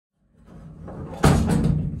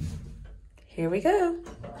Here we go.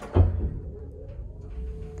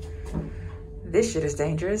 This shit is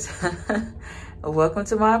dangerous. Welcome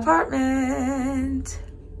to my apartment.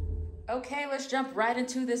 Okay, let's jump right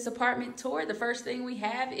into this apartment tour. The first thing we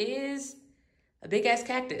have is a big ass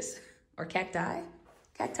cactus or cacti.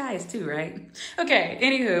 Cacti is too, right? Okay,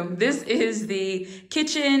 anywho, this is the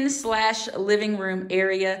kitchen / living room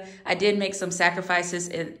area. I did make some sacrifices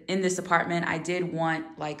in this apartment. I did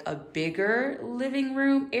want like a bigger living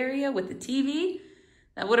room area with the TV.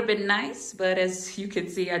 That would have been nice, but as you can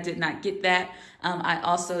see, I did not get that. I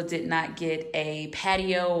also did not get a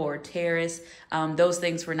patio or terrace. Those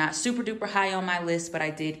things were not super duper high on my list, but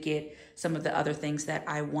I did get some of the other things that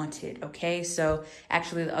I wanted, okay? So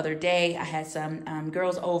actually the other day I had some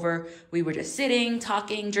girls over. We were just sitting,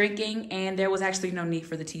 talking, drinking, and there was actually no need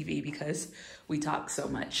for the TV because we talk so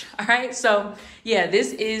much, all right? So yeah,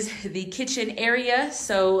 this is the kitchen area.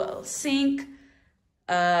 So sink,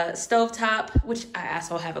 stovetop, which I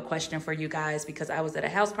also have a question for you guys because I was at a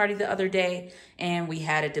house party the other day and we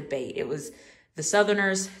had a debate. It was the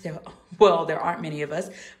Southerners, well, there aren't many of us,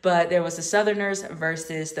 but there was the Southerners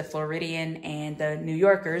versus the Floridian and the New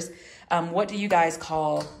Yorkers. What do you guys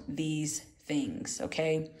call these things,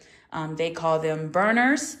 okay? They call them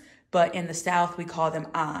burners, but in the South, we call them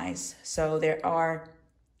eyes. So there are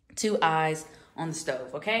 2 eyes on the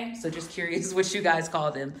stove, okay? So just curious what you guys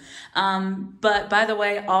call them. But by the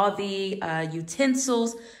way, all the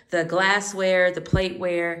utensils, the glassware, the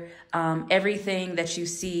plateware, everything that you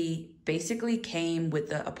see basically came with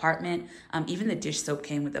the apartment. Even the dish soap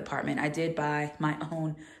came with the apartment. I did buy my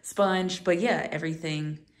own sponge, but yeah,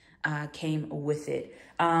 everything came with it.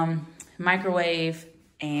 Microwave,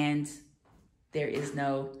 and there is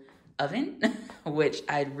no oven, which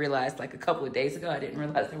I realized like a couple of days ago. I didn't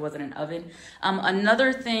realize there wasn't an oven.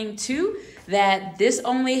 Another thing too, that this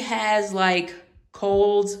only has like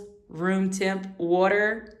cold room temp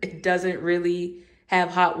water. It doesn't really have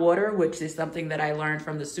hot water, which is something that I learned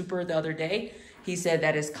from the super the other day. He said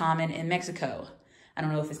that is common in Mexico. I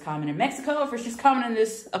don't know if it's common in Mexico or if it's just common in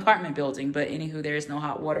this apartment building, but anywho, there is no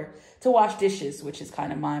hot water to wash dishes, which is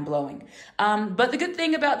kind of mind-blowing. But the good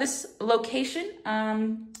thing about this location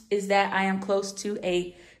is that I am close to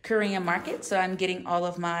a Korean market, so I'm getting all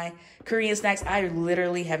of my Korean snacks. I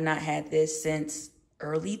literally have not had this since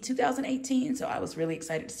early 2018, so I was really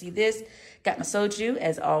excited to see this. Got my soju,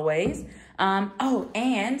 as always. Oh,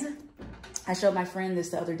 and I showed my friend this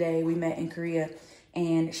the other day. We met in Korea,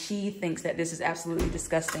 and she thinks that this is absolutely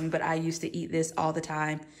disgusting, but I used to eat this all the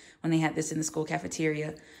time when they had this in the school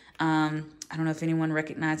cafeteria. I don't know if anyone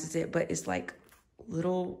recognizes it, but it's like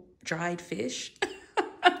little dried fish.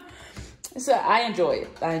 So I enjoy it.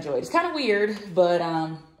 I enjoy it. It's kind of weird, but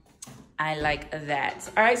I like that.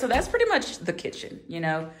 All right, so that's pretty much the kitchen, you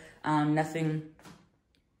know, nothing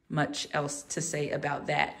much else to say about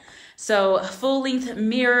that. So full length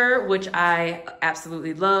mirror, which I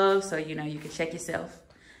absolutely love. So, you know, you can check yourself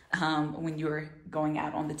when you're going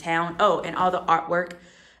out on the town. Oh, and all the artwork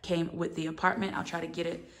came with the apartment. I'll try to get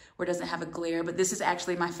it where it doesn't have a glare, but this is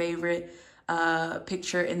actually my favorite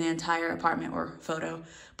picture in the entire apartment, or photo.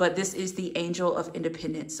 But this is the Angel of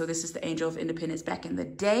Independence. So this is the Angel of Independence back in the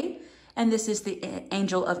day, and this is the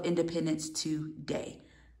Angel of Independence today.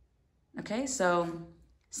 Okay, so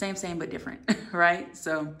same, but different, right?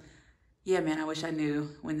 So yeah, man, I wish I knew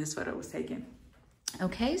when this photo was taken.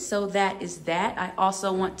 Okay, so that is that. I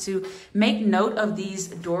also want to make note of these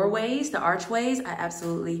doorways, the archways. I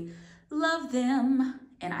absolutely love them.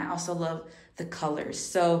 And I also love the colors.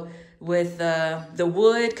 So with the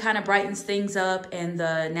wood kind of brightens things up and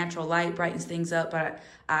the natural light brightens things up, but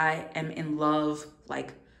I am in love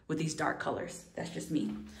like with these dark colors. That's just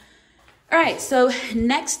me. All right, so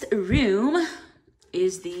next room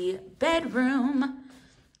is the bedroom.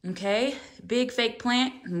 Okay, big fake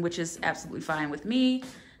plant, which is absolutely fine with me.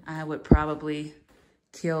 I would probably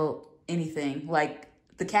kill anything. Like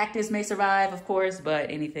the cactus may survive, of course, but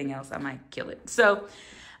anything else, I might kill it. So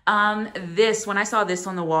when I saw this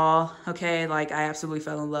on the wall, okay, like I absolutely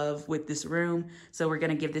fell in love with this room. So we're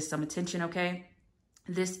gonna give this some attention, okay?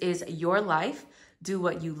 This is your life. Do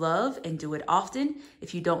what you love and do it often.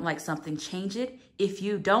 If you don't like something, change it. If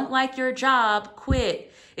you don't like your job,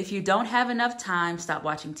 quit. If you don't have enough time, stop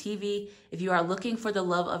watching TV. If you are looking for the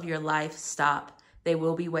love of your life, stop. They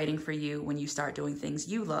will be waiting for you when you start doing things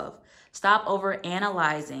you love. Stop over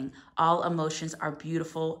analyzing. All emotions are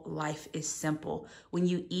beautiful. Life is simple. When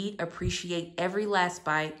you eat, appreciate every last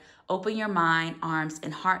bite. Open your mind, arms,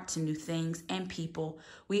 and heart to new things and people.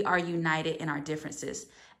 We are united in our differences.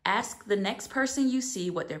 Ask the next person you see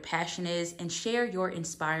what their passion is and share your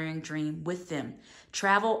inspiring dream with them.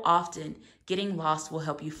 Travel often. Getting lost will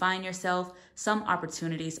help you find yourself. Some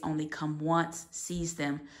opportunities only come once. Seize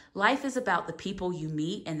them. Life is about the people you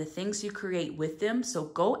meet and the things you create with them, so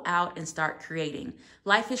go out and start creating.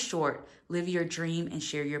 Life is short. Live your dream and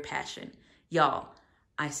share your passion. Y'all,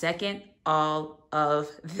 I second all of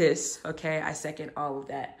this, okay? I second all of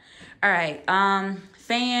that. All right,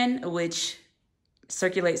 fan, which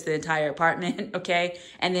circulates the entire apartment, okay?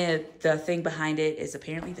 And then the thing behind it is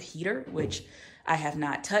apparently the heater, which I have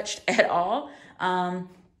not touched at all.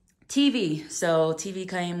 TV, so TV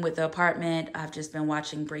came with the apartment. I've just been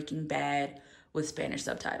watching Breaking Bad with Spanish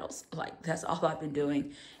subtitles. Like, that's all I've been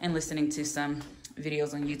doing, and listening to some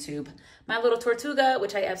videos on YouTube. My Little Tortuga,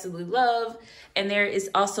 which I absolutely love. And there is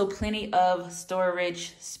also plenty of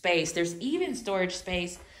storage space. There's even storage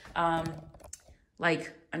space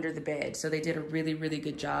like under the bed. So they did a really, really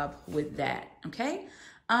good job with that, okay?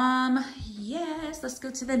 Yes, let's go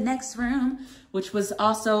to the next room, which was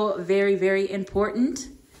also very, very important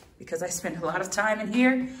because I spent a lot of time in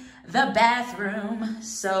here. The bathroom.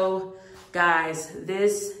 So guys,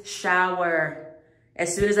 this shower,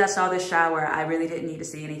 as soon as I saw this shower, I really didn't need to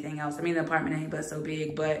see anything else. I mean, the apartment ain't but so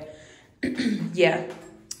big, but yeah,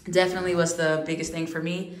 definitely was the biggest thing for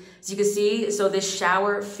me. As you can see, so this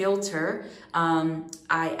shower filter,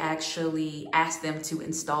 I actually asked them to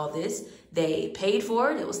install this. They paid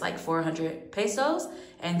for it. It was like 400 pesos,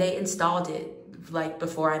 and they installed it like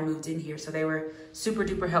before I moved in here. So they were super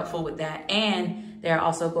duper helpful with that. And they're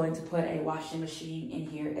also going to put a washing machine in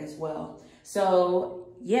here as well. So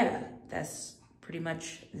yeah, that's pretty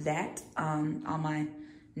much that on my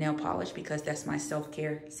nail polish, because that's my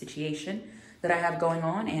self-care situation that I have going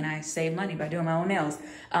on, and I save money by doing my own nails.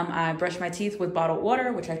 I brush my teeth with bottled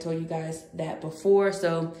water, which I told you guys that before.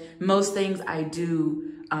 So most things I do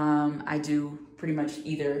pretty much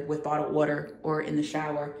either with bottled water or in the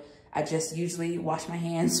shower. I just usually wash my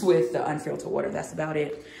hands with the unfiltered water. That's about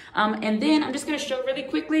it. And then I'm just gonna show really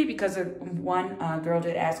quickly, because one girl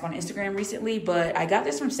did ask on Instagram recently, but I got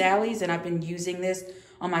this from Sally's and I've been using this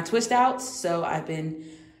on my twist outs. So I've been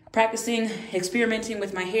practicing, experimenting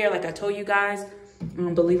with my hair like I told you guys.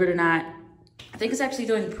 Believe it or not, I think it's actually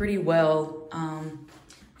doing pretty well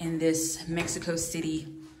in this Mexico City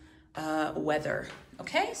weather.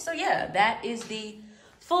 Okay, so yeah, that is the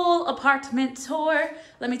full apartment tour.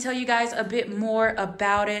 Let me tell you guys a bit more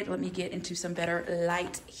about it. Let me get into some better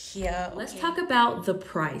light here. Okay. Let's talk about the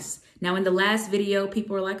price. Now, in the last video,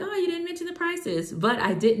 people were like, oh, you didn't mention the prices, but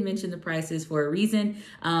I didn't mention the prices for a reason,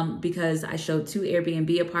 because I showed 2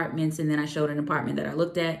 Airbnb apartments, and then I showed an apartment that I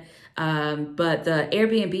looked at. But the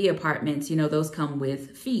Airbnb apartments, you know, those come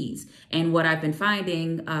with fees. And what I've been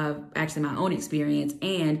finding, actually my own experience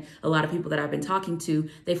and a lot of people that I've been talking to,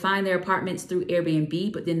 they find their apartments through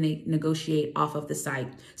Airbnb, but then they negotiate off of the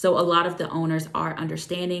site. So a lot of the owners are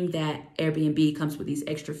understanding that Airbnb comes with these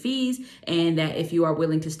extra fees, and that if you are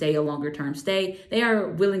willing to stay a longer term stay, they are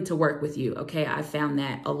willing to work with you. Okay. I found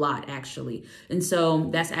that a lot actually. And so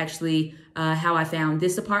that's actually how I found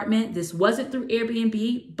this apartment. This wasn't through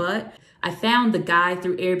Airbnb, but I found the guy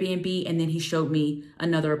through Airbnb, and then he showed me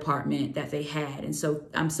another apartment that they had. And so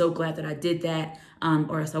I'm so glad that I did that,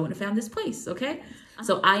 or else I wouldn't have found this place, okay?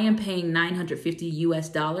 So I am paying $950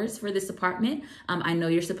 US for this apartment. I know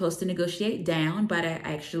you're supposed to negotiate down, but I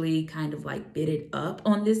actually kind of like bid it up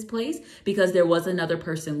on this place because there was another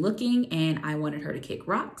person looking and I wanted her to kick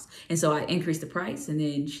rocks. And so I increased the price, and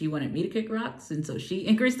then she wanted me to kick rocks, and so she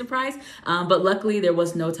increased the price. But luckily there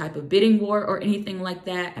was no type of bidding war or anything like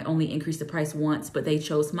that. I only increased the price once, but they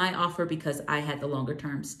chose my offer because I had the longer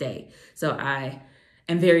term stay. So I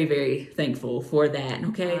am very, very thankful for that,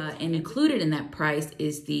 okay? And included in that price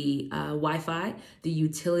is the Wi-Fi, the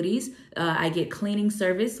utilities. I get cleaning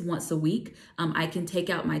service once a week. I can take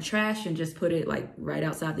out my trash and just put it like right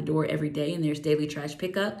outside the door every day, and there's daily trash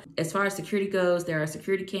pickup. As far as security goes, there are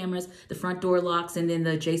security cameras, the front door locks, and then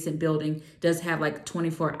the adjacent building does have like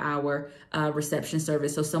 24-hour reception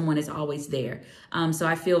service, so someone is always there. So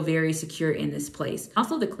I feel very secure in this place.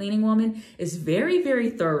 Also, the cleaning woman is very, very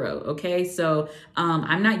thorough, okay? So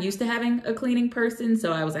I'm not used to having a cleaning person,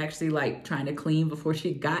 so I was actually like trying to clean before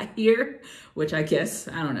she got here, which I guess,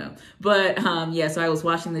 I don't know. But yeah, so I was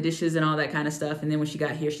washing the dishes and all that kind of stuff. And then when she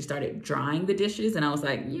got here, she started drying the dishes. And I was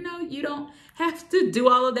like, you know, you don't have to do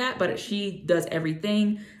all of that, but she does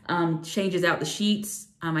everything, changes out the sheets.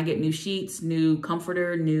 I get new sheets, new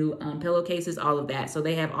comforter, new pillowcases, all of that. So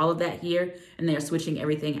they have all of that here, and they're switching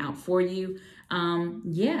everything out for you.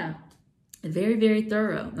 Yeah. very, very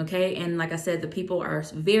thorough. Okay. And like I said, the people are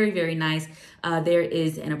very, very nice. There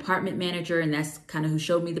is an apartment manager, and that's kind of who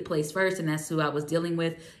showed me the place first. And that's who I was dealing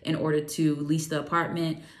with in order to lease the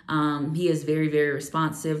apartment. He is very, very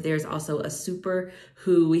responsive. There's also a super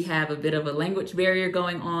who we have a bit of a language barrier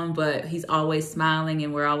going on, but he's always smiling,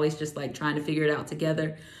 and we're always just like trying to figure it out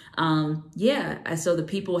together. Yeah, so the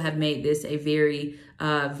people have made this a very,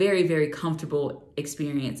 very, very comfortable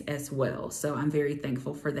experience as well. So I'm very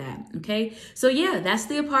thankful for that. Okay. So yeah, that's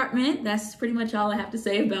the apartment. That's pretty much all I have to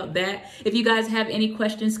say about that. If you guys have any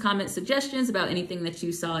questions, comments, suggestions about anything that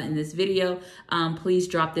you saw in this video, please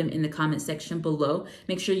drop them in the comment section below.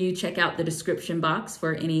 Make sure you check out the description box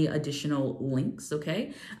for any additional links.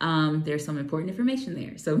 Okay. There's some important information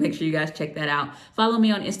there. So make sure you guys check that out. Follow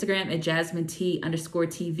me on Instagram at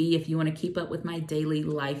JasmineT_TV if you want to keep up with my daily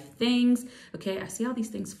life things. Okay. I see all these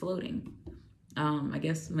things floating. I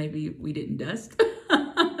guess maybe we didn't dust.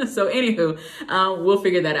 So anywho, we'll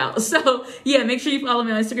figure that out. So yeah, make sure you follow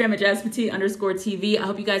me on Instagram at JasmineT_TV. I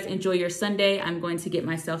hope you guys enjoy your Sunday. I'm going to get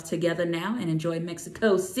myself together now and enjoy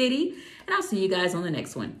Mexico City. And I'll see you guys on the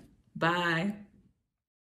next one. Bye.